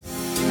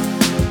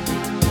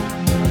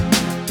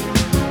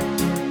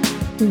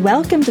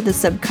Welcome to the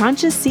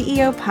Subconscious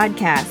CEO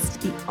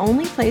Podcast, the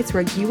only place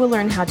where you will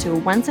learn how to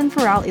once and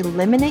for all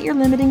eliminate your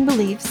limiting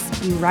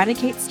beliefs,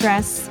 eradicate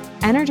stress,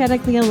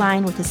 energetically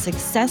align with the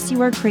success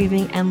you are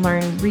craving, and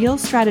learn real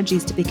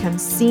strategies to become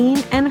seen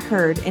and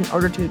heard in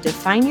order to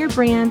define your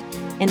brand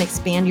and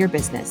expand your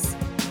business.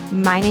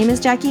 My name is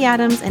Jackie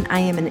Adams, and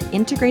I am an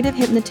integrative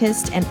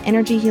hypnotist and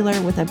energy healer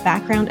with a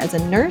background as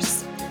a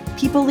nurse,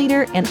 people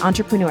leader, and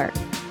entrepreneur.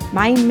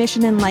 My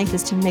mission in life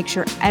is to make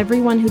sure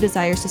everyone who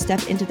desires to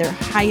step into their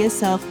highest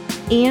self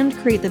and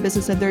create the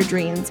business of their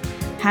dreams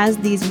has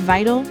these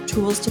vital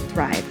tools to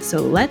thrive.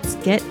 So let's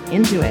get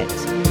into it.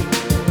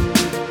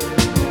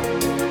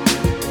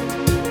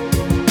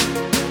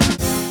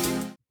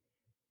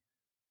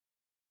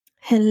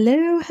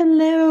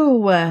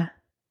 Hello.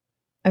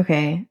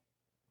 Okay,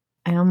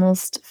 I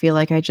almost feel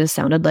like I just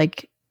sounded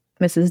like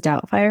Mrs.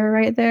 Doubtfire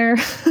right there.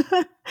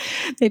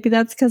 Maybe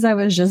that's because I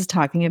was just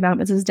talking about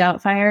Mrs.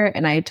 Doubtfire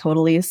and I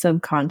totally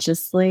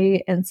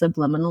subconsciously and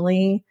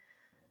subliminally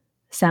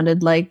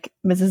sounded like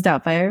Mrs.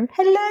 Doubtfire.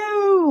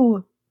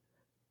 Hello.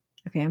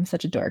 Okay, I'm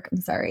such a dork.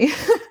 I'm sorry.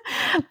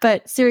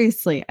 But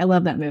seriously, I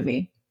love that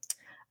movie.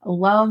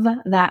 Love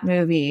that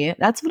movie.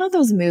 That's one of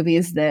those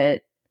movies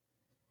that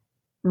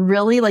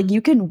really, like,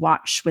 you can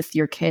watch with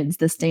your kids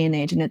this day and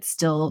age and it's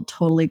still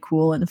totally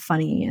cool and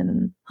funny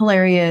and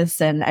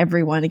hilarious and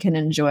everyone can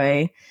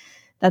enjoy.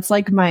 That's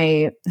like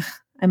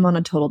I'm on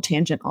a total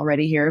tangent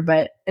already here,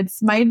 but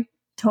it's my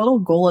total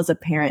goal as a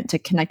parent to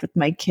connect with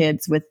my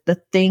kids with the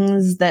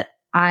things that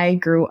I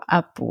grew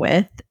up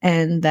with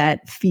and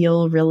that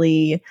feel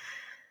really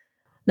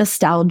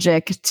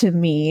nostalgic to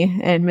me.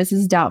 And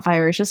Mrs.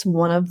 Doubtfire is just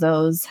one of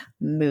those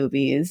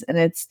movies. And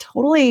it's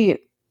totally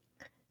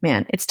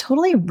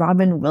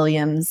Robin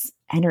Williams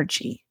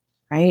energy,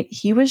 right?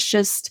 He was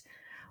just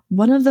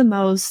one of the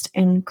most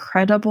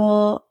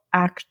incredible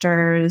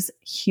actors,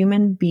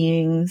 human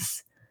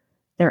beings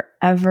there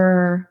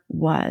ever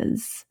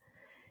was.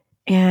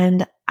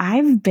 And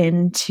I've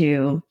been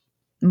to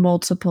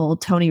multiple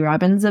Tony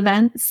Robbins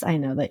events. I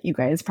know that you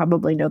guys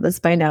probably know this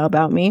by now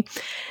about me.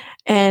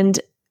 And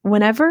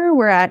whenever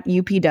we're at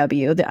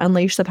UPW, the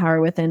Unleash the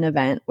Power Within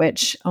event,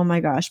 which, oh my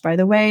gosh, by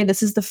the way,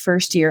 this is the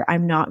first year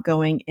I'm not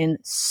going in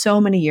so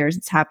many years.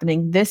 It's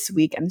happening this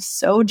week. I'm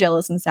so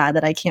jealous and sad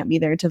that I can't be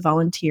there to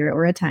volunteer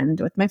or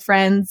attend with my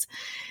friends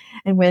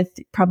and with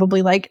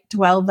probably like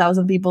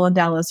 12,000 people in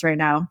Dallas right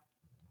now.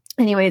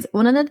 Anyways,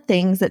 one of the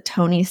things that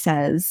Tony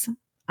says,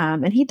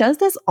 and he does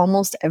this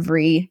almost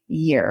every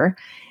year,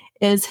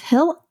 is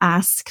he'll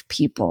ask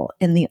people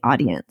in the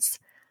audience,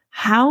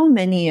 how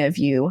many of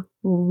you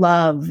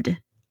loved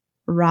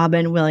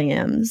Robin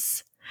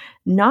Williams?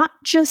 Not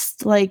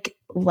just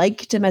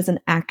liked him as an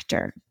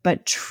actor,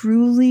 but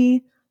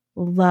truly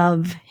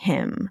love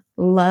him,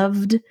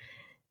 loved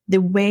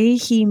the way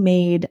he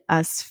made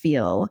us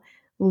feel,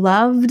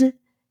 loved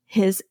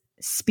his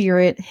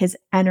spirit, his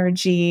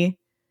energy,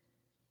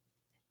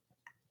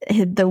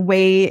 the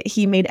way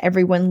he made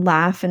everyone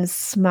laugh and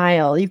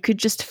smile. You could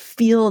just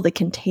feel the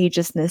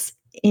contagiousness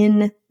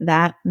in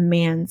that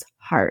man's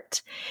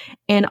heart.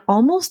 And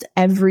almost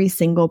every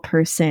single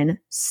person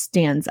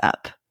stands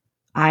up.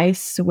 I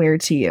swear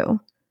to you.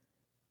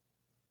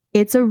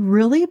 It's a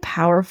really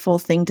powerful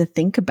thing to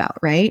think about,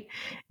 right?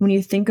 When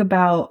you think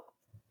about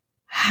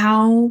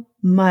how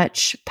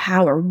much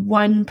power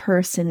one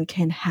person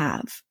can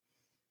have,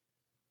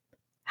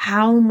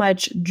 how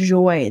much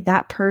joy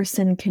that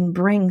person can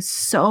bring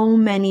so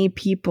many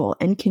people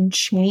and can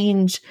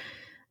change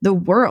the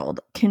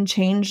world, can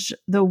change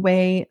the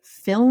way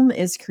film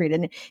is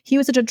created. He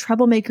was such a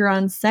troublemaker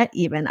on set,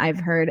 even, I've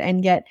heard,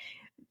 and yet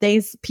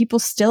people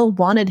still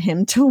wanted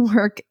him to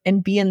work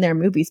and be in their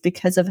movies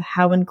because of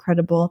how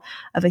incredible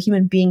of a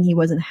human being he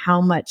was and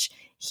how much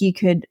he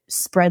could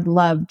spread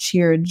love,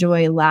 cheer,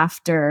 joy,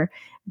 laughter,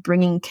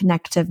 bringing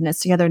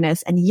connectiveness,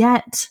 togetherness. And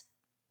yet,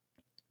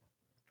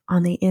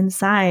 on the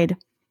inside,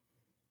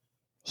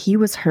 he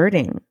was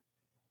hurting.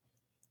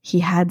 He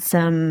had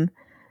some,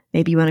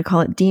 maybe you want to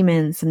call it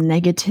demons, some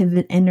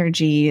negative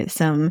energy,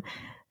 some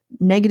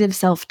negative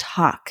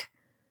self-talk,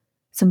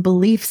 some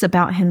beliefs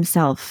about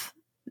himself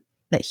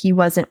that he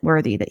wasn't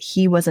worthy, that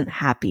he wasn't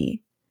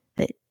happy,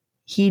 that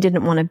he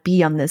didn't want to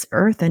be on this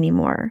earth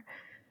anymore,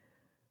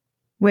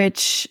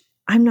 which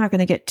I'm not going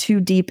to get too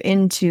deep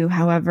into.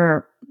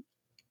 However,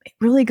 it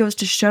really goes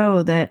to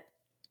show that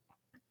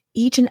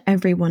each and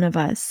every one of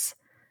us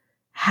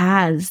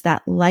has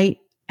that light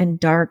and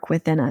dark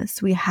within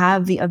us. We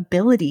have the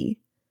ability.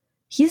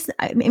 He's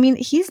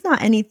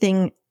not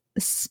anything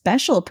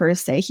special per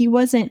se. He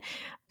wasn't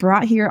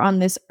brought here on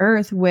this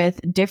earth with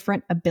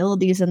different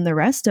abilities than the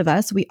rest of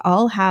us. We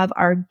all have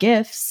our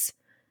gifts,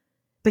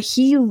 but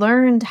he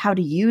learned how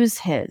to use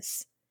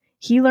his.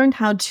 He learned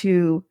how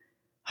to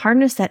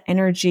harness that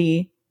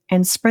energy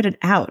and spread it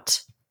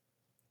out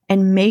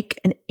and make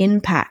an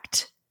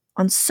impact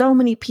on so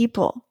many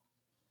people.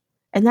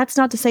 And that's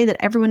not to say that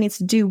everyone needs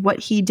to do what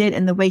he did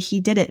and the way he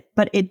did it,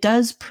 but it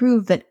does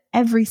prove that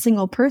every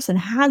single person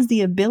has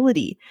the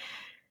ability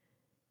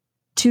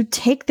to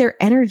take their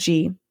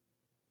energy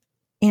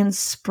and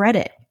spread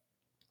it,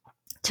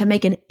 to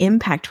make an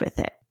impact with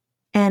it.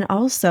 And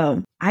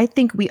also, I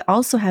think we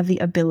also have the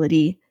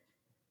ability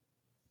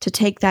to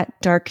take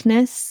that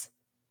darkness,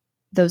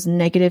 those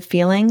negative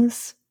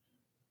feelings,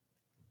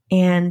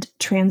 and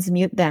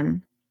transmute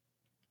them,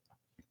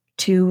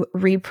 to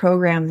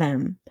reprogram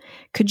them.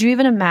 Could you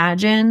even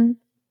imagine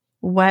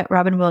what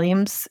Robin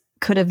Williams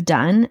could have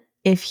done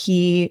if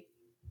he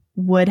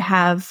would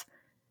have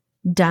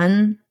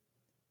done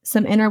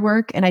some inner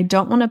work? And I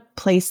don't want to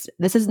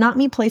this is not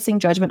me placing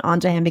judgment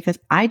onto him, because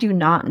I do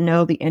not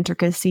know the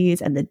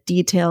intricacies and the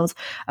details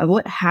of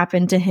what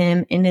happened to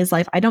him in his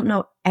life. I don't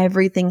know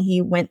everything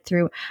he went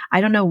through.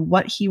 I don't know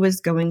what he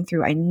was going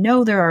through. I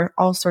know there are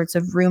all sorts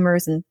of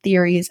rumors and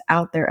theories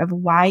out there of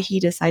why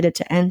he decided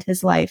to end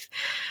his life.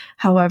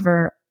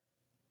 However,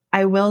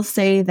 I will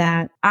say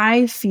that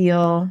I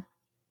feel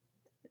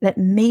that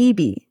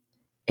maybe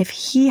if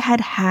he had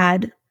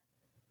had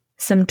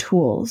some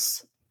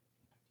tools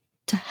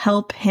to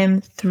help him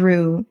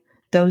through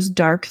those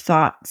dark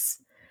thoughts,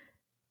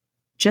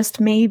 just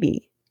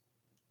maybe,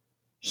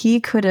 he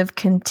could have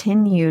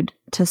continued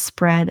to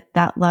spread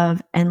that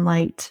love and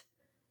light.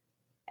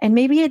 And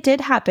maybe it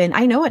did happen.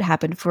 I know it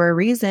happened for a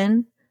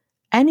reason.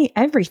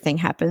 Everything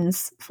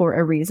happens for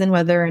a reason,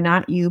 whether or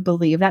not you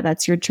believe that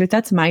that's your truth.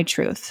 That's my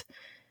truth.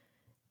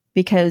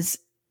 Because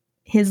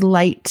his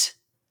light,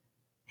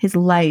 his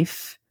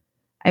life,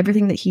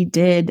 everything that he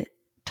did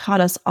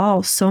taught us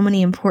all so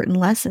many important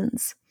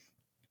lessons.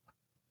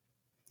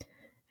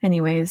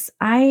 Anyways,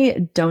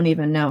 I don't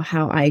even know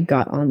how I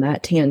got on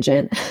that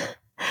tangent.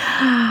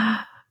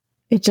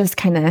 It just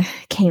kind of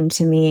came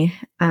to me.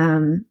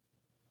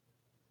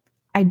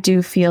 I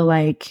do feel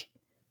like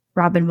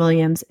Robin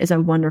Williams is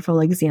a wonderful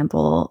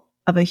example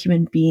of a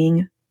human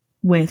being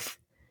with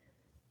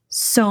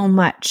so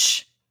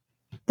much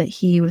that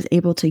he was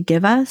able to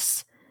give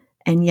us,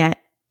 and yet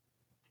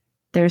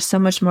there's so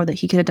much more that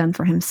he could have done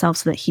for himself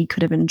so that he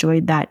could have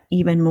enjoyed that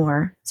even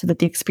more, so that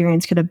the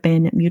experience could have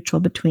been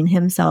mutual between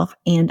himself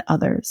and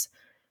others.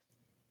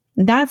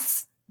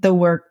 That's the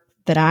work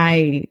that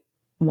I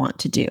want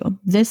to do.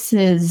 This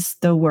is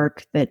the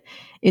work that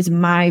is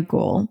my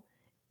goal,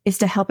 is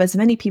to help as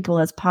many people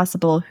as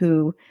possible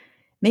who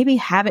maybe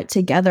have it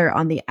together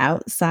on the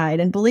outside.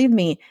 And believe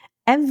me,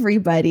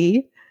 every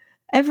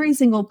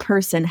single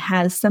person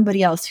has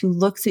somebody else who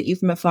looks at you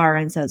from afar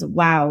and says,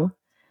 wow,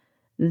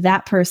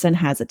 that person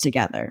has it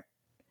together.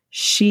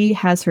 She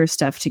has her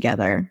stuff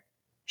together.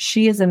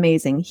 She is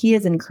amazing. He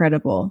is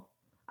incredible.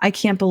 I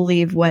can't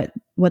believe what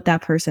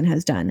that person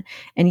has done.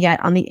 And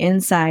yet on the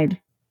inside,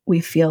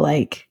 we feel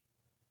like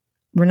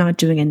we're not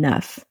doing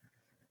enough.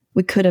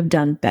 We could have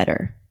done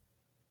better.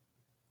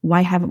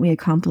 Why haven't we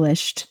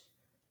accomplished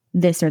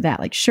this or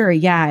that? Like, sure,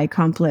 yeah, I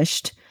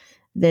accomplished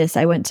this.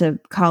 I went to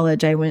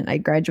college. I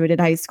graduated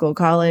high school,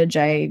 college.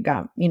 I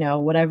got,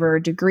 whatever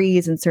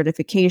degrees and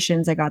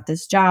certifications. I got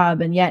this job.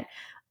 And yet,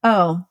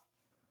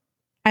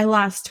 I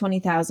lost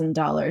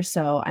 $20,000.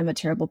 So I'm a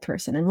terrible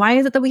person. And why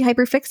is it that we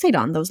hyperfixate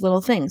on those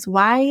little things?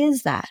 Why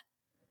is that?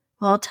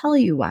 Well, I'll tell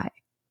you why.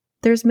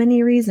 There's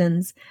many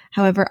reasons.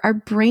 However, our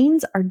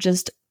brains are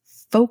just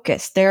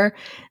focused. They're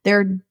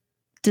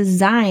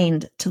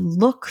designed to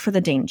look for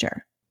the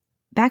danger.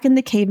 Back in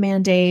the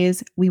caveman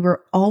days, we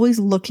were always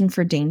looking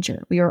for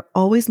danger. We were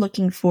always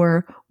looking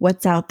for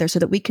what's out there so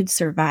that we could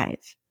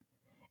survive.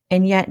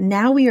 And yet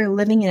now we are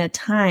living in a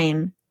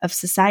time of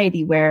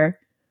society where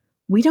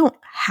we don't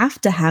have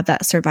to have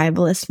that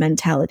survivalist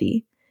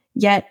mentality.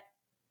 Yet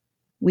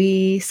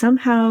we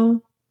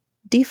somehow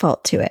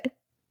default to it.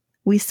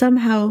 We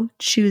somehow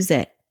choose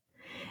it.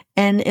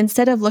 And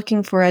instead of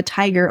looking for a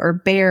tiger or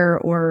bear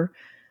or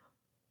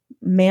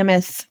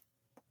mammoth,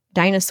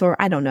 dinosaur,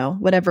 I don't know,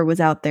 whatever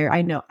was out there.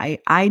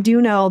 I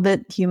do know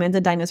that humans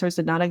and dinosaurs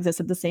did not exist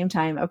at the same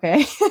time,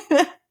 okay?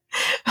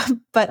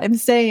 But I'm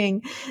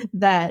saying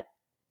that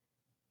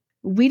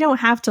we don't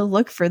have to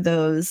look for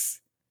those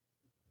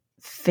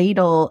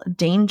fatal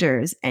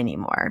dangers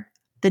anymore.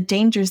 The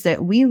dangers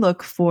that we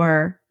look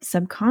for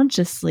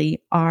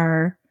subconsciously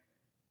are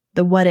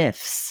the what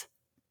ifs,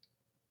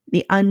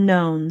 the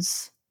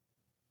unknowns,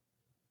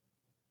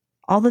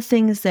 all the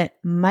things that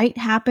might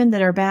happen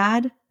that are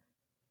bad,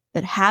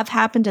 that have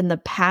happened in the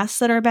past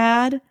that are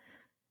bad,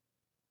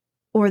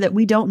 or that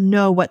we don't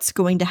know what's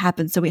going to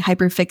happen. So we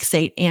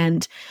hyperfixate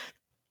and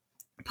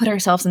put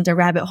ourselves into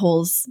rabbit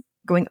holes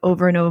going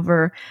over and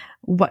over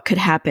what could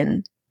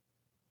happen.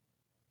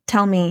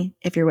 Tell me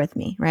if you're with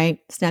me, right?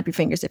 Snap your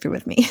fingers if you're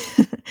with me.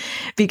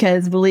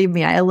 Because believe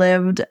me, I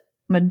lived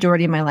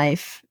majority of my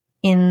life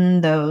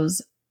in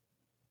those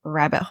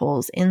rabbit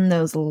holes, in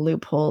those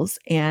loopholes.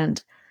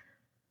 And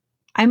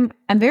I'm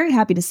very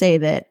happy to say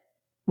that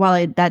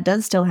while that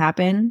does still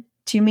happen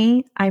to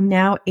me, I'm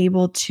now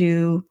able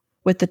to,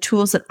 with the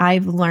tools that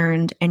I've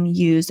learned and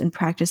used and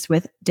practiced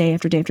with day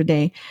after day after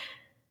day,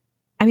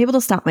 I'm able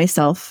to stop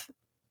myself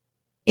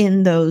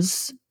in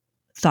those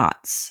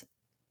thoughts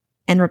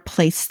and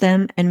replace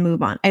them and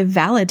move on. I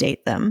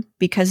validate them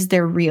because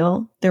they're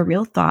real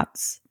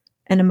thoughts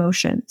and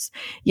emotions.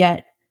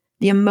 Yet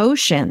the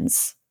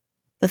emotions,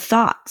 the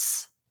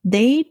thoughts,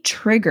 they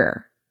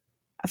trigger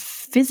a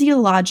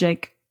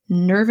physiologic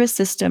nervous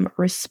system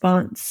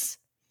response,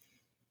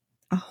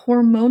 a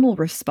hormonal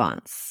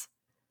response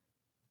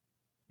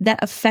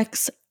that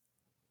affects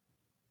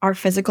our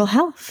physical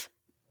health,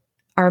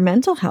 our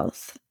mental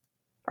health,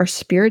 our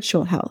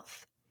spiritual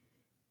health.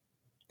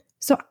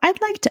 So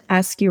I'd like to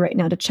ask you right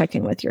now to check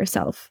in with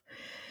yourself.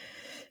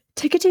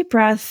 Take a deep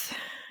breath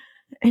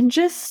and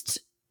just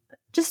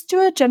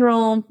do a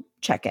general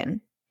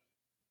check-in.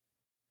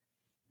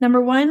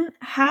 Number one,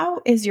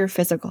 how is your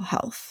physical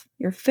health,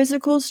 your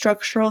physical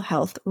structural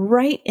health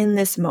right in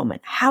this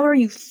moment? How are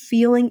you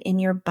feeling in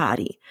your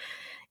body?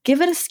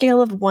 Give it a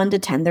scale of 1 to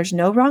 10. There's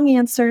no wrong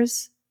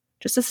answers,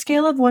 just a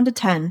scale of 1 to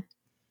 10.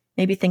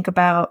 Maybe think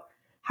about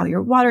how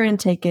your water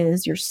intake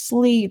is, your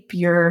sleep,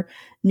 your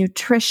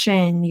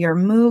nutrition, your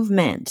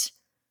movement,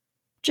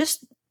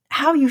 just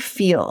how you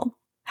feel,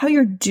 how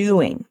you're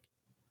doing,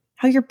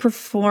 how you're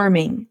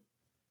performing.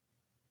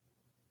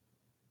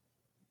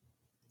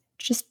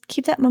 Just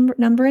keep that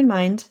number in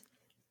mind.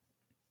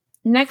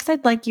 Next,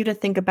 I'd like you to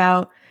think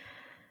about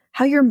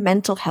how your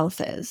mental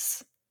health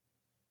is.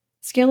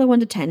 Scale of 1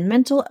 to 10,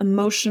 mental,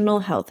 emotional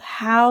health,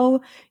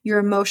 how your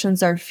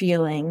emotions are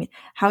feeling,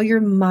 how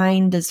your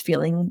mind is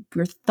feeling,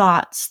 your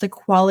thoughts, the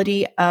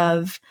quality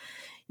of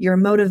your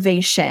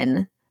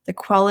motivation, the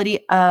quality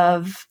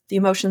of the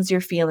emotions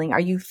you're feeling. Are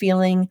you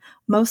feeling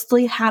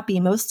mostly happy,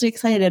 mostly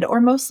excited, or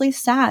mostly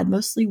sad,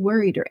 mostly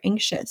worried or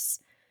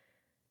anxious?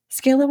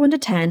 Scale of 1 to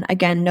 10.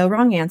 Again, no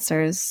wrong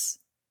answers.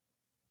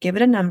 Give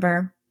it a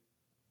number.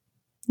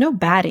 No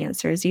bad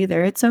answers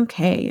either. It's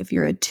okay if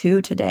you're a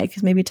 2 today,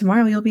 because maybe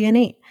tomorrow you'll be an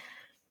 8.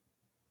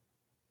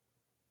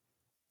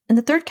 And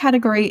the third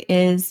category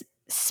is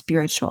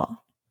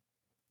spiritual.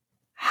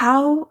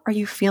 How are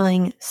you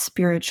feeling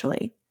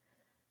spiritually?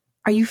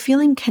 Are you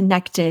feeling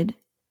connected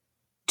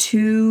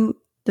to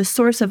the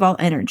source of all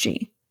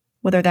energy,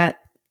 whether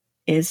that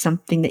is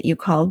something that you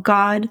call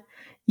God,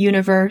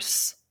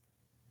 universe,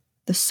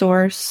 the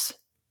source,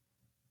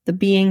 the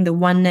being, the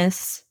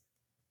oneness,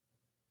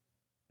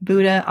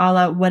 Buddha,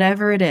 Allah,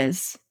 whatever it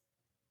is?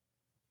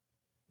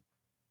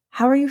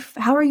 How are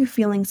you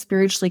feeling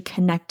spiritually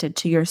connected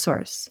to your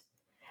source?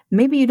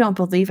 Maybe you don't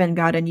believe in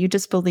God and you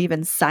just believe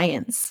in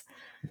science.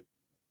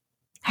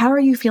 How are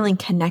you feeling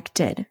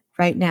connected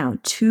right now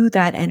to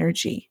that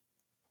energy?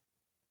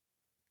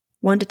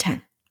 1 to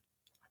 10.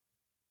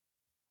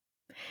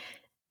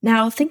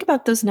 Now think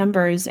about those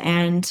numbers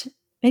and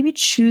maybe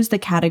choose the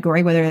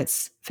category, whether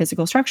it's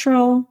physical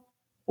structural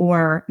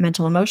or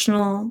mental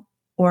emotional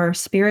or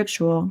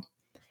spiritual,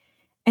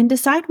 and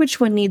decide which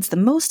one needs the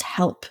most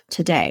help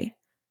today.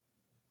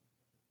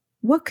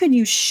 What could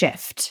you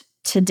shift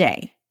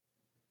today?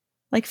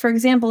 Like, for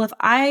example, if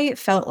I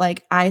felt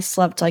like I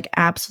slept like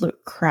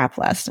absolute crap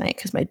last night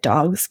because my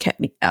dogs kept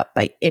me up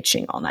by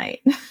itching all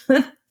night.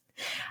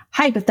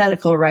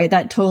 Hypothetical, right?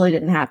 That totally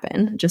didn't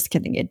happen. Just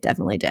kidding. It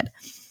definitely did.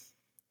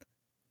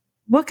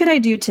 What could I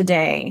do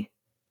today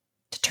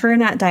to turn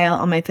that dial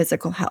on my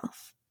physical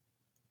health?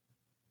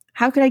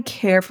 How could I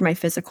care for my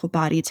physical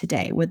body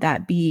today? Would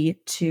that be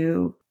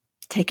to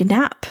take a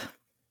nap?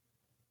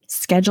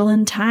 Schedule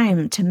in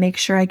time to make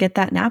sure I get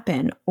that nap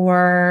in?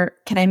 Or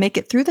can I make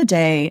it through the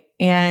day?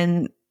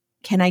 And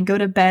can I go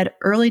to bed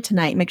early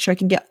tonight? Make sure I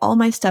can get all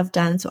my stuff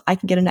done so I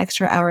can get an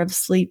extra hour of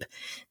sleep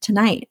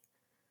tonight.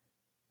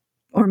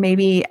 Or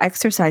maybe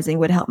exercising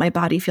would help my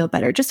body feel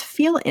better. Just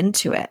feel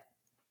into it.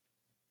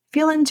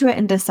 Feel into it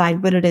and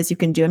decide what it is you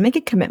can do and make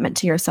a commitment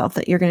to yourself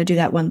that you're going to do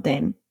that one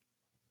thing.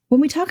 When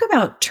we talk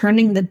about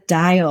turning the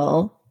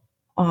dial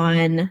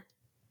on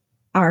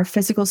our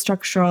physical,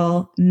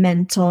 structural,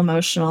 mental,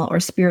 emotional,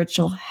 or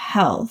spiritual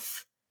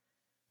health,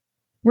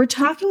 we're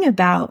talking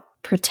about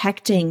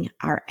protecting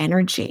our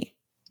energy,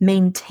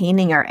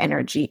 maintaining our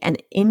energy,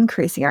 and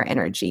increasing our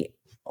energy,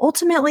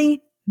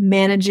 ultimately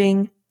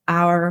managing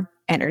our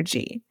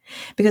energy.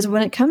 Because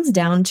when it comes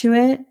down to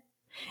it,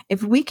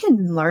 if we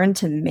can learn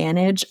to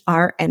manage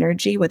our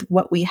energy with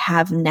what we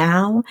have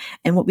now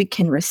and what we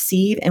can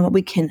receive and what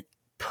we can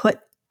put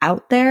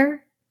out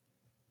there,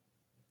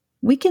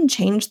 we can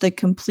change the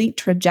complete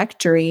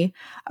trajectory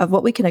of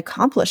what we can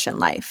accomplish in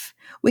life.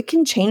 We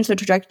can change the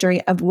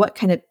trajectory of what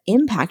kind of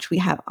impact we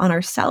have on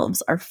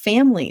ourselves, our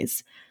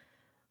families,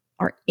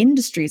 our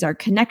industries, our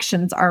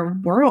connections, our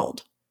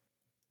world.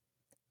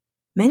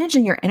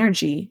 Managing your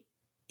energy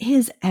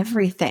is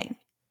everything.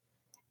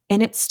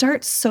 And it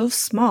starts so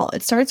small.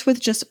 It starts with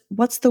just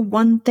what's the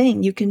one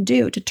thing you can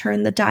do to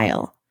turn the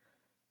dial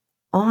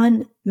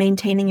on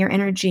maintaining your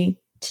energy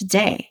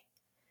today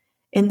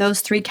in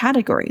those 3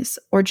 categories,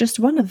 or just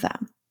one of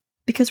them.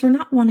 Because we're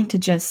not wanting to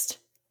just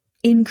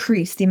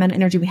increase the amount of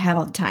energy we have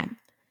all the time.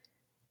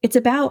 It's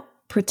about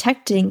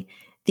protecting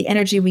the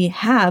energy we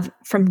have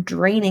from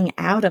draining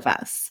out of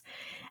us.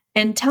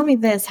 And tell me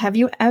this, have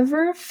you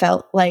ever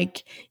felt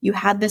like you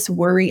had this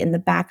worry in the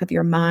back of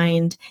your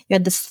mind? You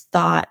had this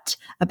thought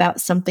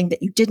about something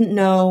that you didn't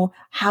know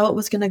how it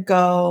was going to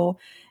go.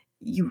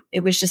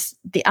 It was just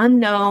the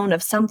unknown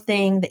of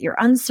something that you're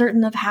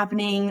uncertain of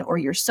happening or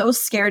you're so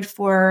scared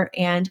for,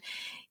 and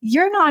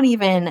you're not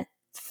even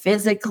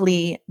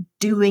physically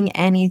doing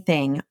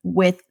anything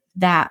with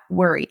that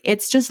worry.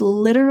 It's just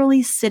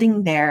literally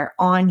sitting there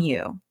on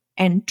you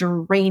and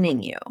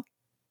draining you.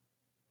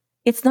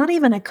 It's not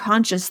even a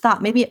conscious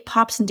thought. Maybe it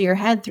pops into your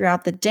head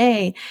throughout the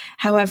day.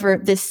 However,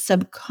 this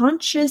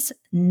subconscious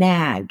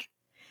nag,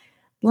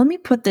 let me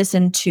put this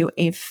into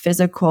a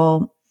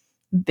physical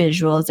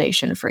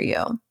visualization for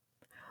you.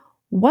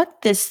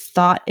 What this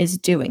thought is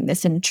doing,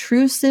 this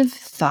intrusive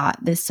thought,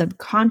 this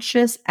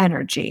subconscious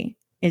energy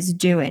is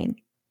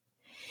doing,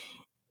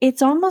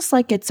 it's almost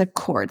like it's a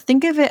cord.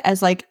 Think of it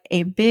as like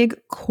a big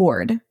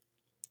cord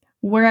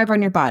wherever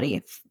in your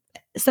body.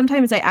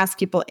 Sometimes I ask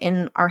people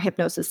in our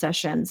hypnosis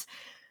sessions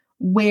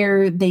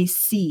where they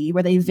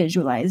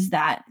visualize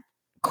that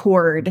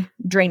cord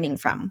draining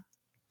from.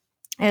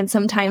 And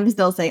sometimes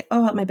they'll say,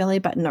 oh, at my belly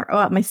button, or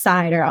oh, at my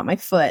side, or out my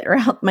foot, or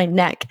out my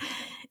neck.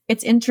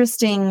 It's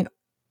interesting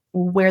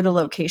where the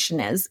location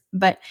is.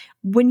 But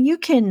when you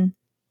can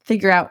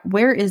figure out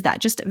where is that,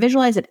 just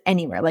visualize it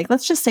anywhere. Like,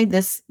 let's just say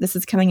this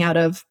is coming out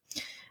of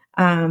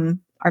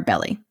our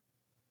belly,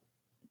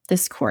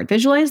 this cord.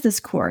 Visualize this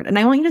cord. And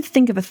I want you to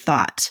think of a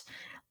thought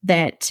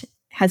that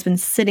has been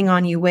sitting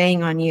on you,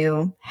 weighing on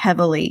you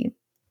heavily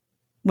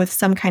with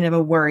some kind of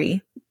a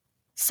worry,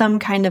 some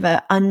kind of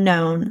an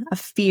unknown, a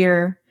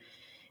fear.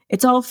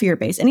 It's all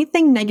fear-based.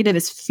 Anything negative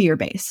is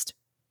fear-based,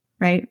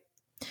 right?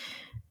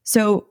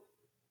 So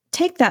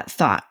take that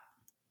thought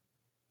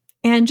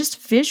and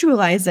just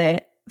visualize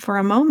it for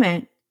a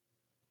moment,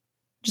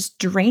 just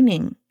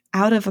draining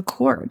out of a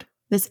cord,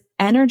 this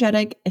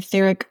energetic,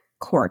 etheric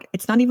cord.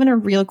 It's not even a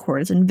real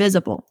cord, it's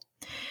invisible.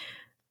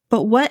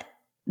 But what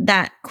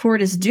that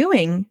cord is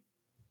doing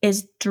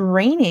is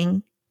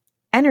draining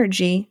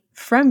energy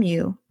from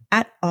you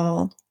at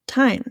all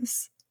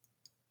times.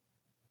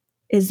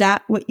 Is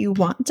that what you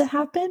want to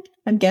happen?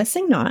 I'm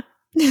guessing not.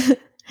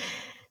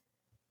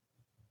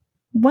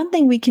 One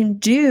thing we can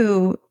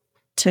do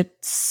to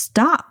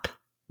stop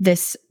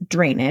this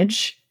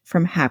drainage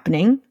from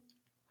happening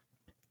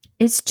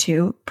is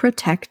to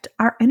protect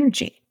our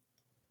energy.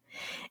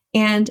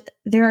 And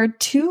there are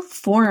two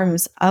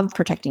forms of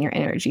protecting your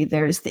energy.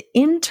 There's the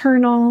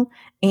internal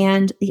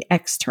and the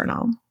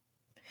external.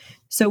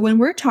 So when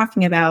we're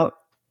talking about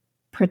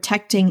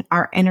protecting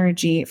our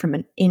energy from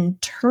an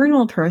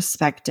internal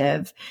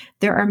perspective,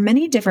 there are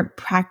many different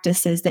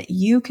practices that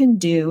you can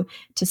do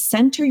to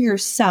center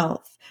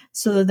yourself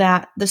so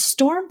that the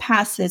storm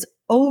passes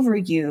over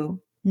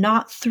you,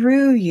 not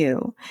through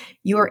you.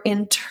 Your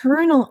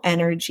internal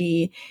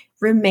energy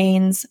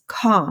remains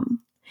calm.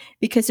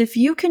 Because if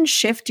you can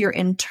shift your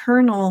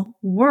internal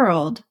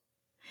world,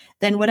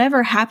 then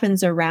whatever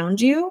happens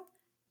around you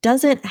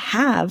doesn't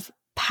have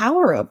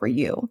power over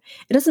you.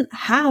 It doesn't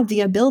have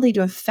the ability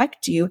to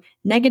affect you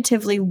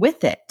negatively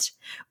with it.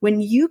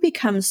 When you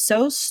become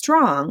so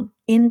strong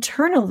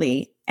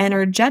internally,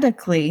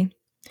 energetically,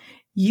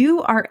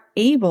 you are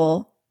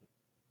able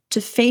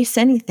to face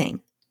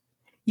anything.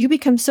 You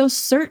become so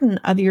certain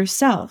of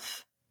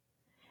yourself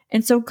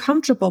and so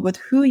comfortable with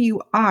who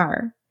you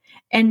are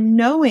and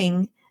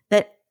knowing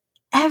that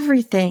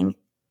everything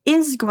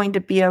is going to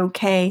be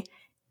okay,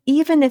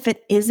 even if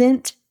it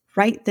isn't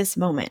right this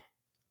moment.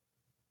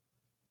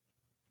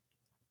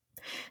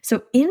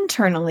 So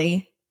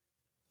internally,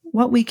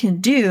 what we can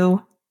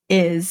do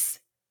is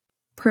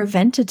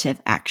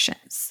preventative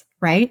actions,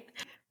 right?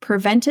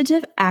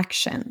 Preventative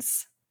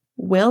actions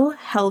will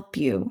help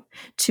you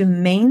to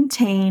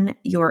maintain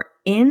your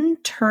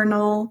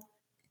internal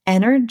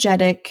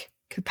energetic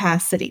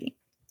capacity.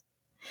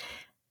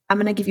 I'm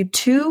going to give you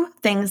two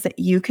things that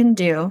you can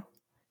do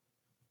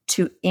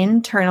to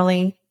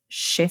internally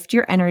shift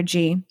your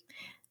energy.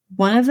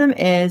 One of them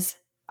is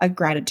a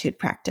gratitude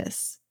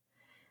practice.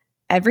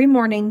 Every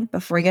morning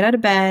before you get out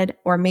of bed,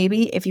 or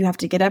maybe if you have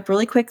to get up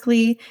really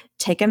quickly,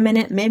 take a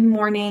minute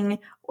mid-morning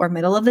or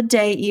middle of the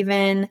day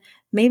even.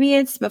 Maybe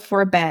it's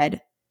before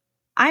bed.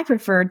 I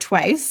prefer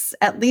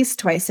at least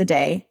twice a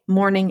day,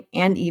 morning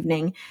and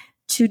evening,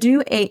 to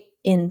do a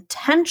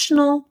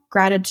intentional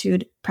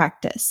gratitude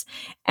practice.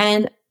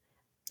 And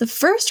the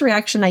first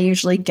reaction I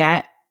usually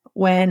get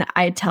when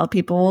I tell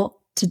people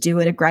to do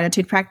a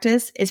gratitude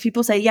practice is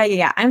people say,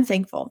 yeah, I'm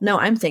thankful. No,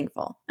 I'm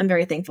thankful. I'm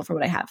very thankful for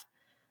what I have.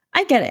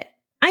 I get it.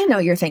 I know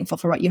you're thankful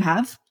for what you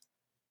have.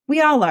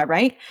 We all are,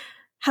 right?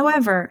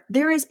 However,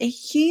 there is a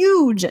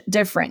huge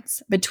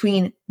difference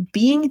between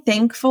being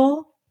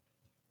thankful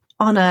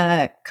on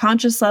a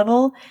conscious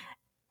level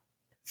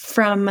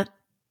from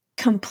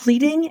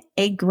completing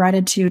a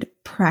gratitude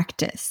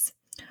practice.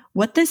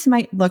 What this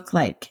might look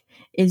like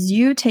is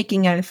you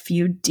taking a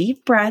few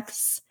deep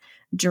breaths,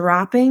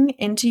 dropping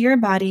into your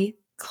body,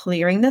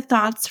 clearing the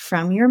thoughts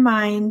from your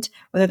mind,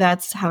 whether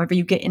that's however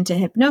you get into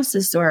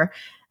hypnosis or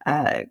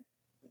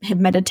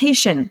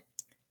meditation,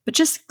 but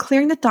just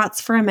clearing the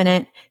thoughts for a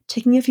minute,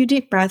 taking a few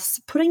deep breaths,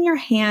 putting your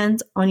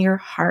hands on your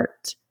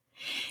heart,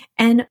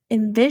 and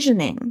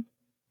envisioning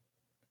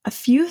a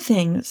few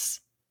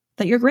things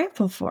that you're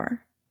grateful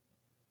for,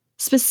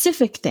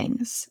 specific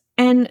things,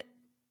 and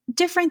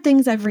different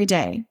things every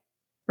day,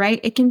 right?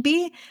 It can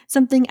be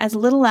something as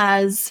little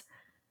as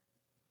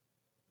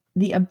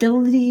the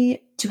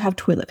ability to have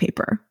toilet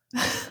paper.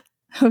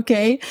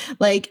 Okay?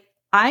 Like,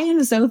 I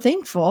am so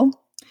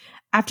thankful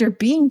after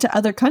being to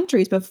other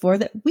countries before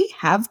that we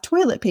have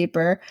toilet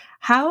paper.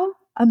 How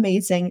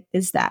amazing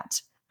is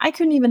that? I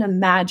couldn't even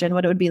imagine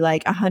what it would be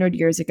like 100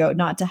 years ago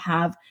not to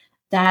have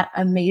that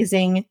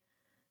amazing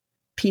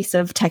piece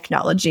of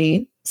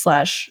technology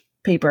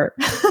 / paper.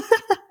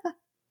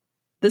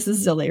 This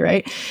is silly,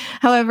 right?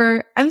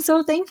 However, I'm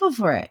so thankful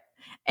for it.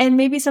 And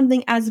maybe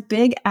something as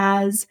big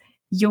as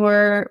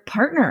your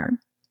partner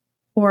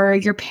or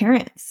your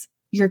parents,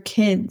 your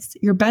kids,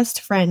 your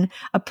best friend,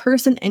 a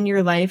person in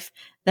your life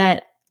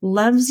that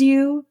loves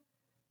you,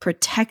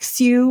 protects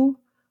you,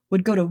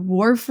 would go to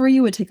war for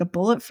you, would take a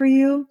bullet for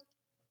you.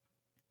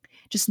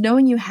 Just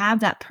knowing you have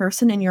that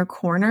person in your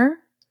corner,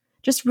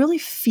 just really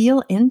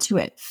feel into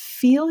it.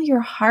 Feel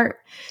your heart,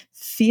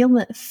 feel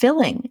it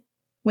filling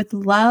with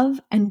love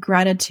and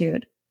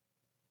gratitude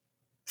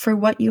for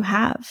what you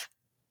have.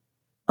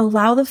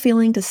 Allow the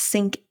feeling to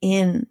sink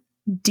in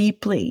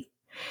deeply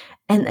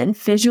and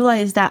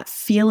visualize that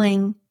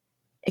feeling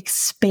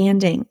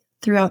expanding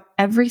throughout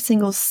every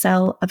single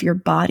cell of your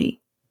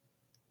body.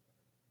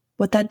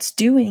 What that's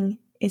doing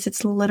is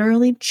it's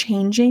literally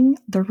changing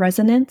the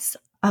resonance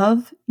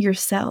of your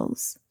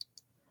cells.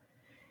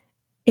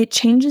 It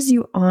changes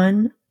you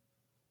on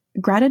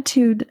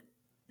gratitude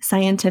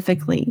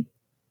scientifically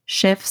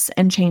shifts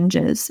and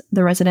changes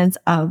the resonance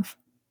of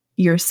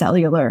your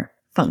cellular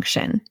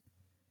function.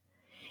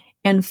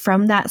 And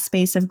from that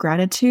space of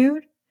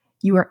gratitude,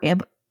 you are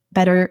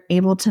better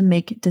able to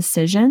make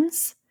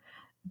decisions,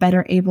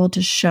 better able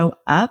to show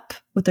up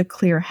with a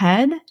clear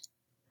head,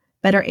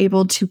 better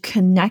able to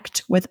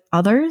connect with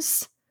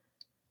others.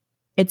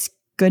 It's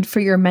good for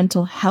your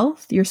mental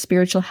health, your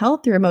spiritual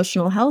health, your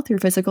emotional health, your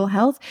physical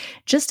health.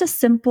 Just a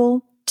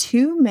simple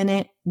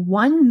 2-minute,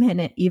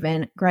 1-minute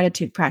even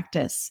gratitude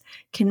practice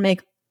can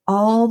make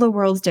all the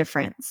world's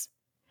difference.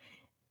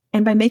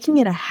 And by making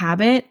it a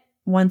habit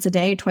once a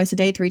day, twice a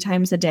day, 3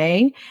 times a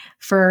day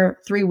for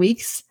 3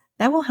 weeks,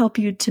 that will help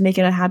you to make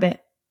it a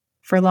habit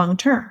for long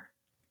term.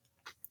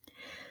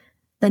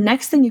 The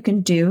next thing you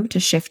can do to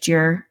shift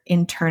your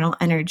internal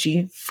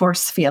energy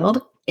force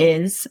field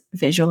is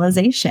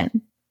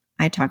visualization.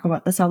 I talk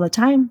about this all the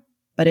time,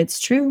 but it's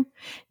true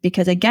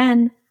because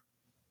again,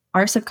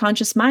 our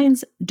subconscious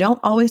minds don't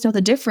always know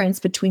the difference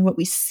between what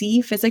we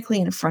see physically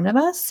in front of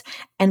us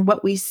and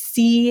what we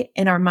see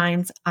in our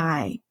mind's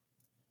eye.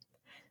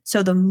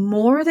 So the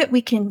more that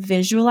we can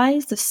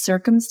visualize the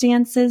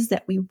circumstances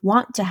that we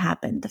want to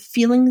happen, the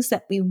feelings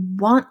that we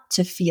want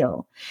to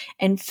feel,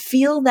 and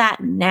feel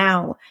that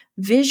now,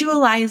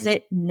 visualize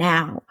it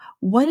now.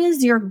 What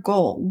is your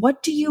goal?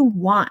 What do you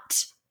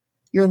want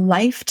your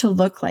life to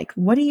look like?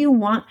 What do you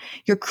want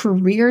your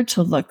career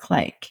to look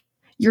like?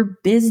 Your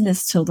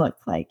business to look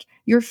like?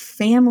 Your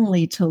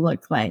family to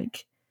look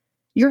like?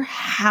 Your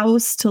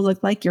house to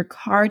look like? Your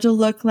car to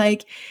look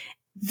like?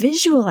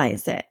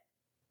 Visualize it.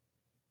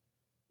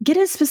 Get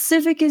as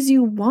specific as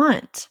you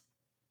want.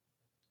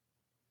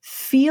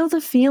 Feel the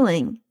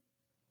feeling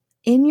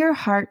in your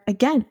heart.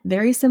 Again,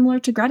 very similar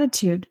to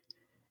gratitude.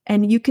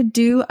 And you could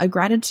do a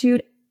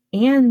gratitude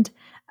and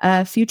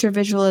a future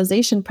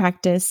visualization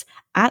practice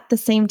at the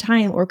same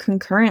time or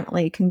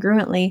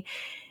congruently,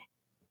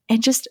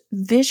 and just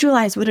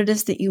visualize what it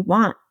is that you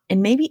want.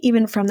 And maybe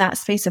even from that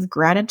space of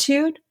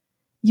gratitude,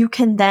 you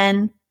can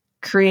then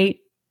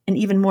create an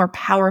even more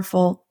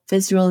powerful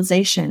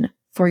visualization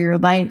for your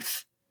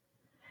life.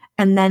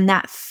 And then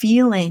that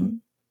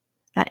feeling,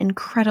 that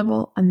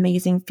incredible,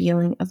 amazing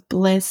feeling of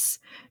bliss,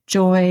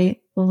 joy,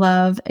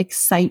 love,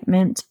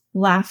 excitement,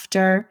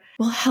 laughter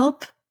will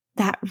help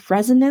that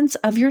resonance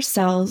of your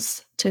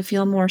cells to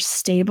feel more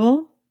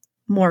stable,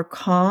 more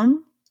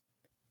calm,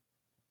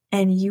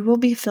 and you will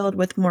be filled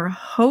with more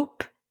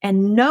hope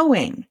and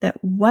knowing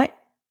that what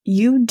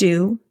you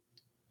do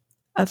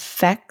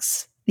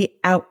affects the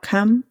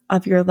outcome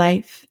of your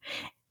life.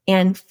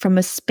 And from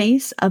a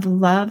space of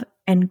love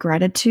and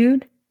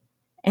gratitude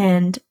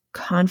and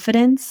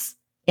confidence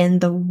in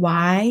the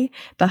why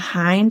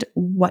behind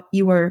what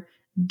you are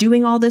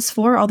doing all this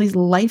for, all these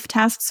life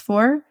tasks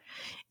for,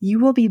 you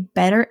will be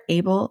better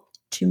able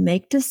to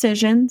make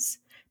decisions,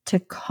 to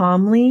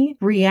calmly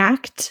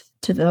react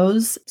to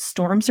those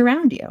storms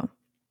around you.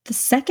 The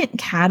second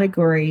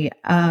category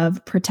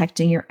of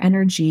protecting your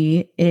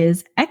energy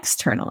is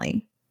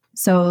externally.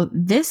 So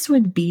this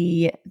would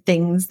be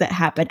things that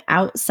happen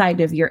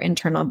outside of your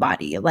internal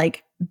body,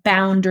 like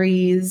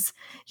boundaries,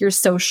 your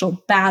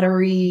social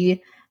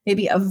battery,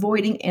 maybe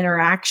avoiding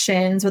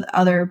interactions with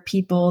other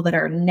people that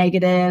are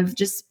negative,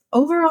 just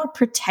overall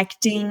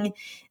protecting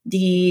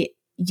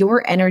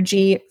your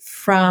energy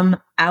from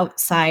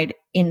outside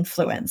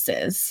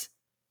influences.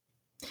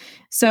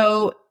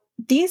 So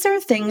these are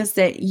things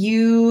that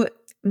you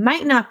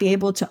might not be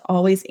able to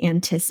always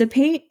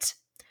anticipate.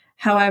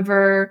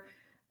 However,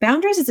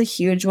 boundaries is a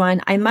huge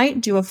one. I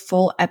might do a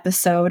full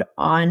episode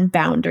on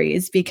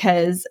boundaries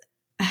because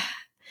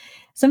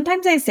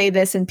sometimes I say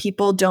this and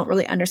people don't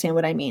really understand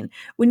what I mean.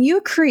 When you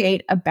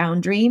create a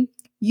boundary,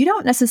 you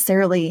don't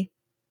necessarily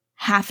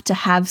have to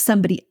have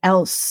somebody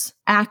else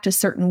act a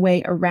certain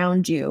way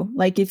around you.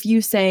 Like if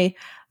you say,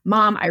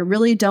 Mom, I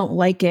really don't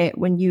like it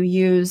when you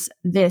use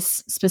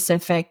this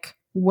specific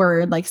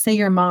word. Like say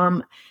your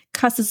mom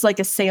cusses like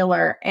a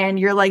sailor and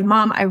you're like,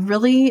 Mom, I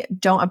really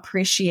don't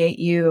appreciate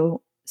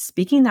you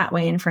speaking that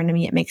way in front of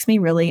me. It makes me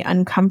really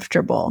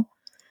uncomfortable.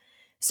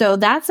 So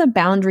that's a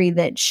boundary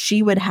that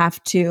she would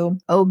have to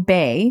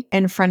obey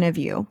in front of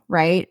you,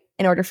 right?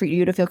 In order for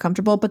you to feel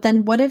comfortable. But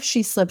then what if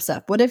she slips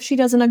up? What if she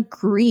doesn't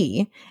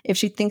agree? If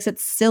she thinks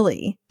it's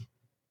silly?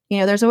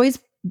 There's always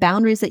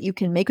boundaries that you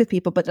can make with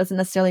people, but doesn't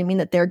necessarily mean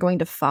that they're going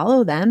to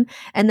follow them.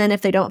 And then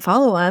if they don't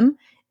follow them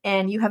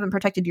and you haven't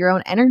protected your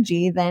own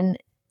energy, then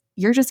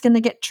you're just going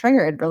to get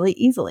triggered really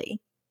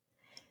easily.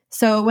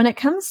 So when it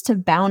comes to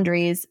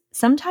boundaries,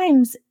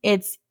 sometimes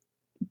it's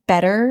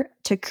better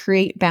to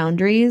create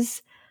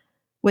boundaries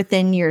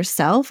within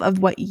yourself of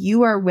what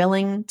you are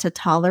willing to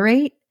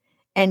tolerate.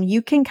 And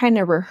you can kind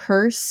of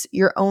rehearse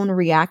your own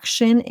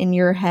reaction in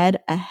your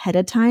head ahead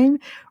of time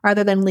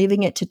rather than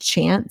leaving it to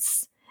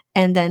chance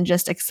and then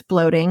just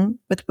exploding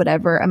with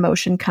whatever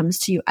emotion comes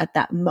to you at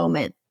that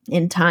moment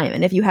in time.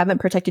 And if you haven't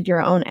protected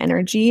your own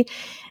energy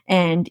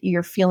and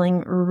you're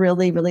feeling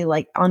really, really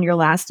like on your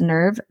last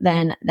nerve,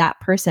 then that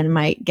person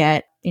might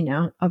get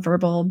a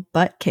verbal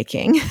butt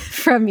kicking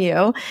from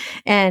you.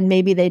 And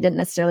maybe they didn't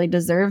necessarily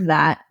deserve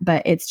that,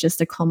 but it's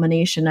just a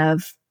culmination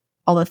of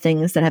all the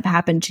things that have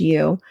happened to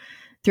you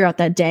throughout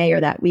that day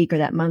or that week or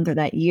that month or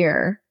that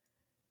year.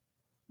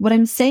 What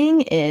I'm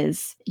saying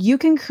is you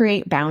can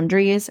create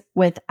boundaries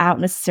without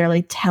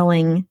necessarily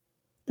telling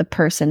the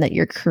person that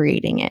you're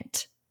creating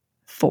it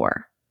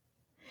for.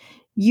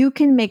 You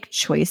can make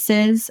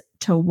choices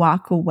to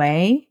walk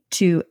away,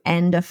 to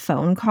end a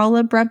phone call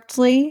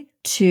abruptly,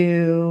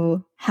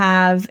 to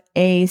have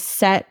a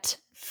set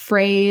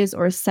phrase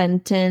or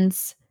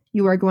sentence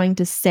you are going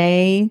to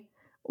say,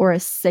 or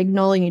a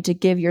signal you need to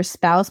give your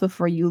spouse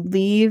before you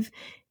leave.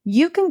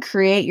 You can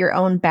create your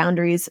own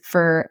boundaries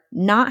for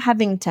not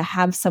having to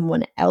have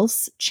someone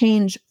else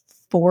change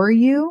for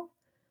you,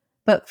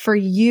 but for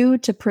you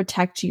to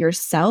protect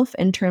yourself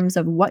in terms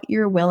of what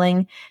you're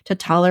willing to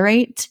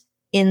tolerate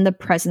in the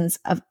presence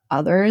of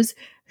others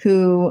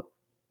who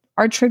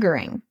are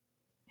triggering,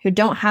 who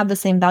don't have the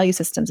same value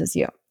systems as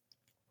you.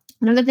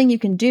 Another thing you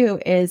can do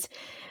is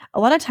a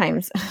lot of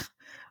times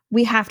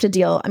we have to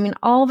deal,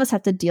 all of us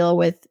have to deal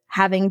with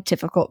having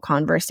difficult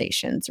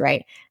conversations,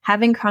 right?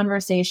 Having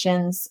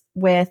conversations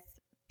with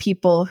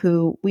people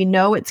who we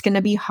know it's going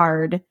to be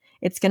hard,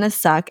 it's going to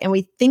suck, and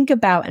we think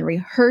about and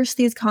rehearse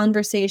these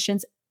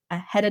conversations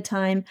ahead of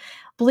time.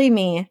 Believe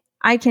me,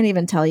 I can't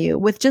even tell you,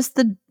 with just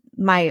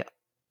my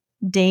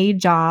day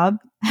job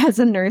as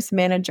a nurse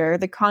manager,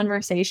 the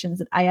conversations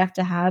that I have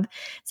to have,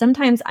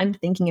 sometimes I'm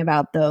thinking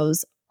about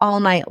those all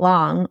night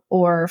long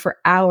or for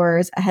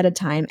hours ahead of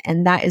time.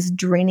 And that is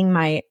draining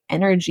my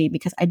energy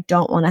because I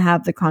don't want to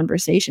have the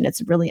conversation.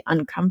 It's really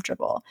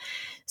uncomfortable.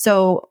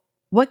 So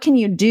what can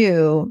you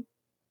do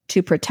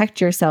to protect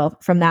yourself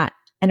from that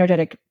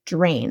energetic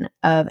drain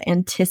of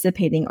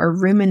anticipating or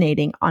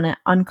ruminating on an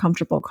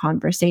uncomfortable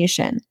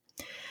conversation?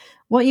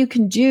 What you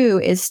can do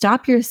is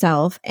stop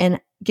yourself and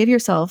give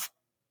yourself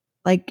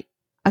like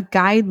a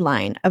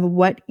guideline of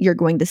what you're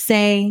going to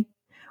say,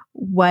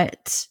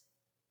 what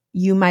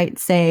you might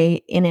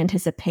say in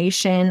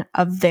anticipation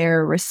of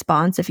their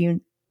response if you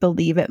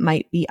believe it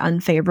might be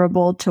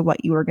unfavorable to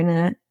what you are going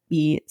to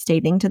be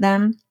stating to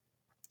them.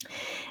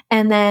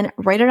 And then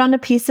write it on a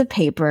piece of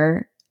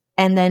paper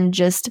and then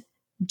just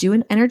do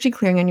an energy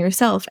clearing on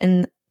yourself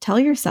and tell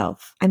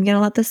yourself, I'm going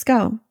to let this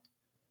go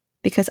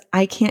because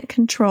I can't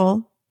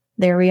control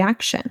their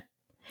reaction.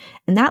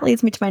 And that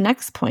leads me to my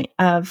next point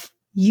of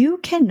you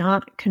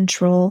cannot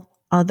control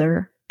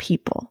other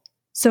people.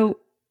 So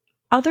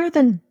other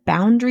than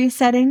boundary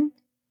setting,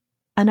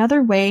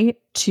 another way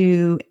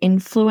to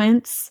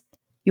influence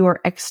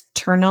your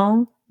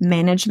external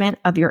management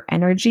of your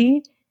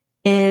energy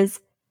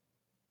is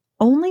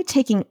only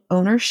taking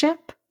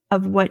ownership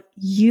of what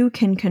you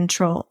can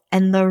control,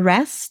 and the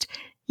rest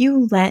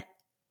you let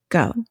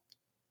go.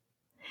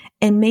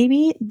 And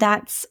maybe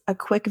that's a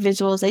quick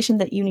visualization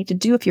that you need to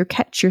do if you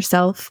catch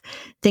yourself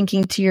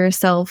thinking to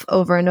yourself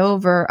over and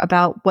over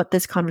about what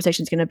this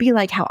conversation is going to be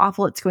like, how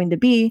awful it's going to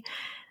be.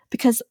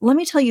 Because let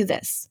me tell you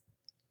this,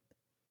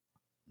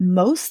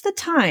 most of the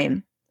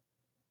time,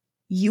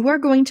 you are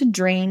going to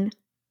drain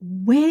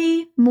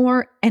way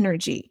more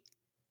energy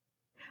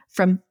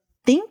from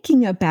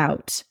thinking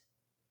about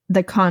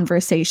the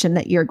conversation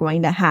that you're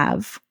going to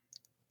have,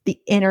 the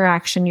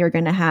interaction you're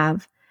going to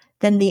have,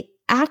 than the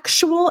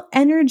actual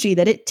energy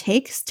that it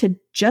takes to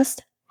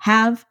just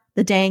have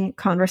the dang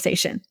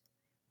conversation.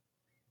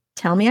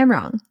 Tell me I'm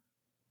wrong.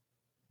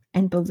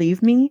 And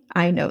believe me,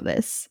 I know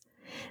this.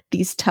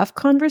 These tough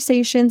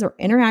conversations or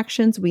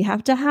interactions we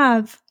have to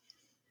have,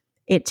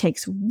 it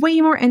takes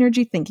way more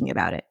energy thinking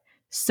about it.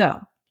 So,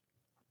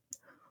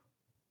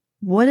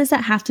 what does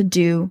that have to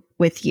do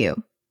with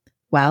you?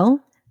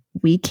 Well,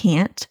 we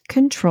can't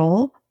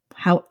control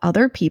how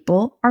other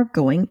people are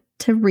going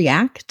to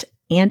react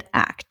and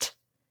act.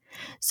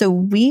 So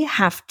we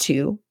have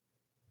to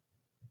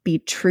be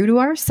true to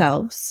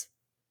ourselves,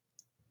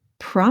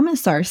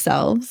 promise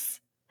ourselves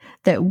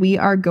that we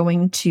are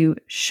going to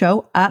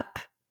show up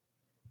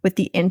with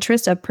the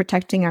interest of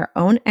protecting our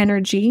own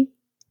energy,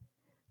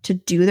 to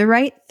do the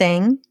right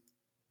thing,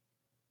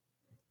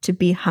 to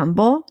be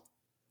humble,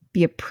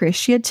 be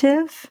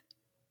appreciative,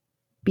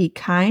 be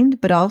kind,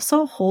 but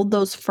also hold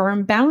those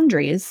firm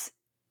boundaries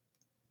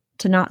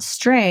to not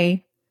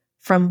stray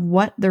from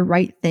what the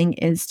right thing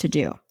is to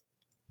do.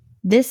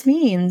 This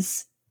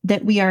means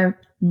that we are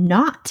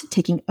not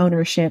taking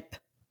ownership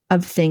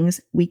of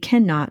things we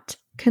cannot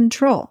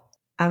control.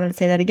 I'm going to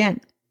say that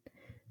again.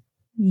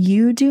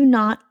 You do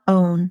not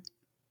own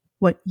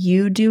what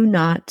you do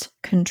not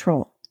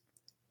control.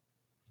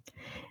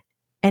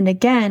 And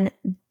again,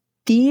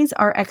 these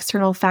are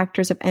external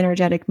factors of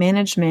energetic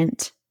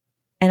management,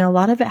 and a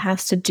lot of it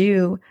has to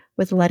do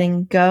with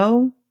letting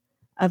go,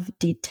 of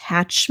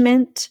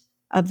detachment,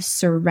 of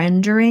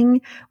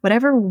surrendering,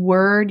 whatever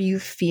word you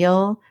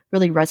feel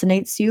really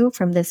resonates you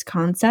from this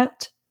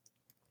concept.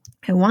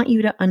 I want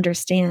you to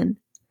understand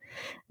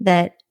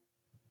that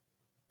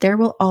there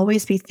will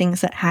always be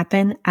things that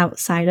happen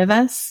outside of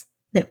us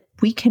that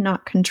we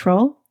cannot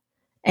control,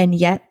 and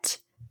yet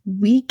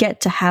we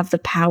get to have the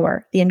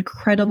power, the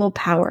incredible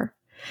power,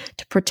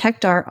 to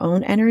protect our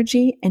own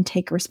energy and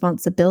take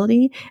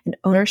responsibility and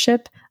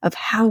ownership of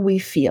how we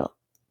feel.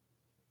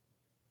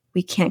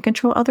 We can't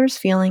control others'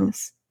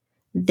 feelings.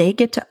 They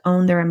get to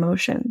own their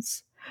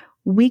emotions.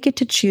 We get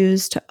to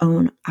choose to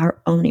own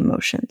our own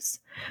emotions.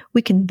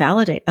 We can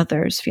validate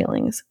others'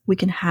 feelings. We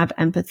can have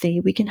empathy.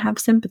 We can have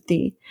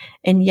sympathy.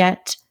 And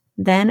yet,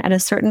 then at a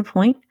certain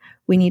point,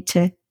 we need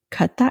to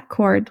cut that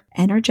cord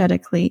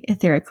energetically,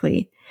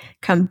 etherically,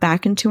 come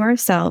back into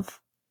ourselves,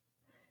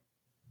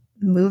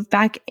 move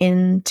back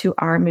into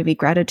our maybe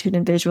gratitude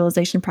and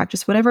visualization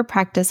practice, whatever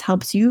practice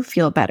helps you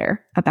feel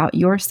better about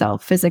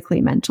yourself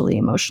physically, mentally,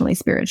 emotionally,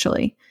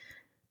 spiritually,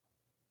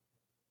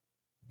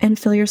 and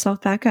fill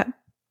yourself back up.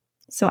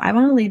 So I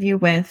want to leave you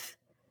with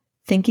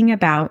thinking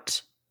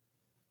about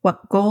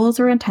what goals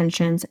or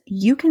intentions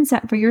you can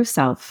set for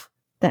yourself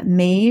that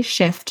may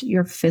shift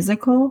your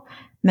physical,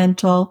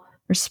 mental,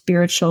 or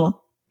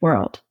spiritual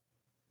world.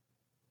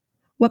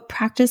 What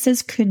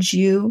practices could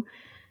you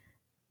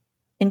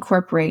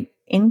incorporate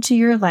into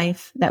your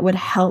life that would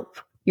help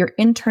your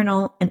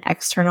internal and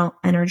external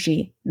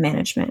energy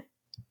management?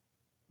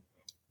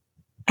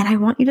 And I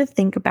want you to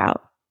think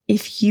about,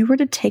 if you were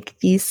to take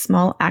these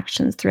small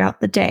actions throughout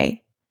the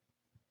day,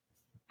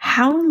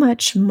 how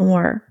much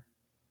more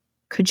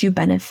could you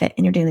benefit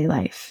in your daily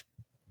life?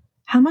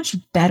 How much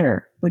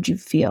better would you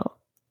feel?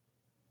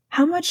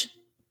 How much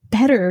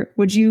better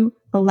would you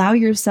allow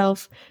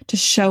yourself to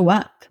show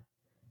up?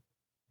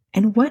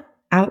 And what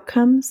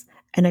outcomes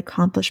and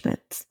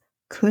accomplishments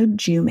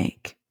could you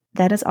make?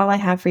 That is all I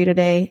have for you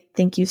today.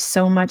 Thank you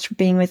so much for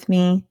being with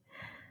me.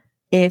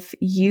 If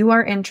you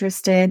are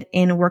interested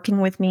in working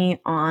with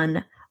me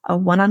on a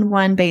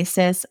one-on-one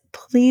basis,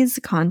 please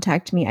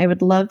contact me. I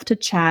would love to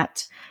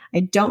chat.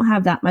 I don't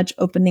have that much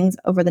openings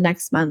over the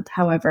next month.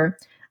 However,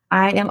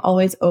 I am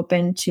always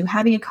open to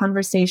having a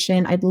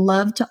conversation. I'd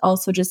love to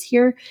also just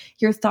hear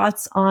your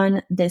thoughts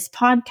on this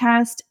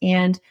podcast,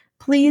 and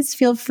please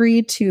feel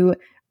free to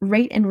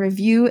rate and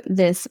review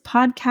this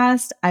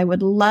podcast. I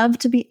would love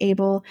to be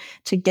able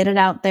to get it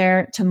out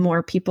there to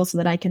more people so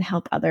that I can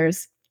help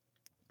others.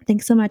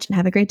 Thanks so much and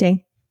have a great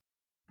day.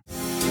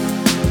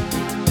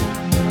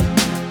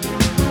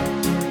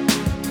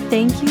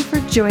 Thank you for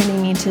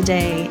joining me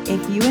today.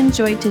 If you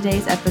enjoyed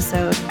today's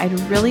episode, I'd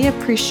really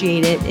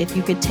appreciate it if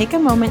you could take a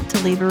moment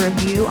to leave a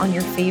review on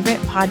your favorite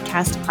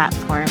podcast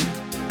platform.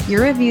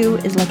 Your review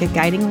is like a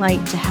guiding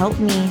light to help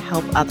me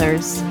help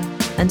others.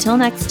 Until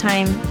next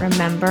time,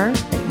 remember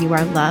that you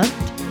are loved,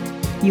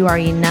 you are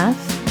enough,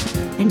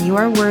 and you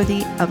are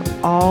worthy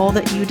of all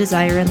that you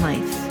desire in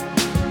life.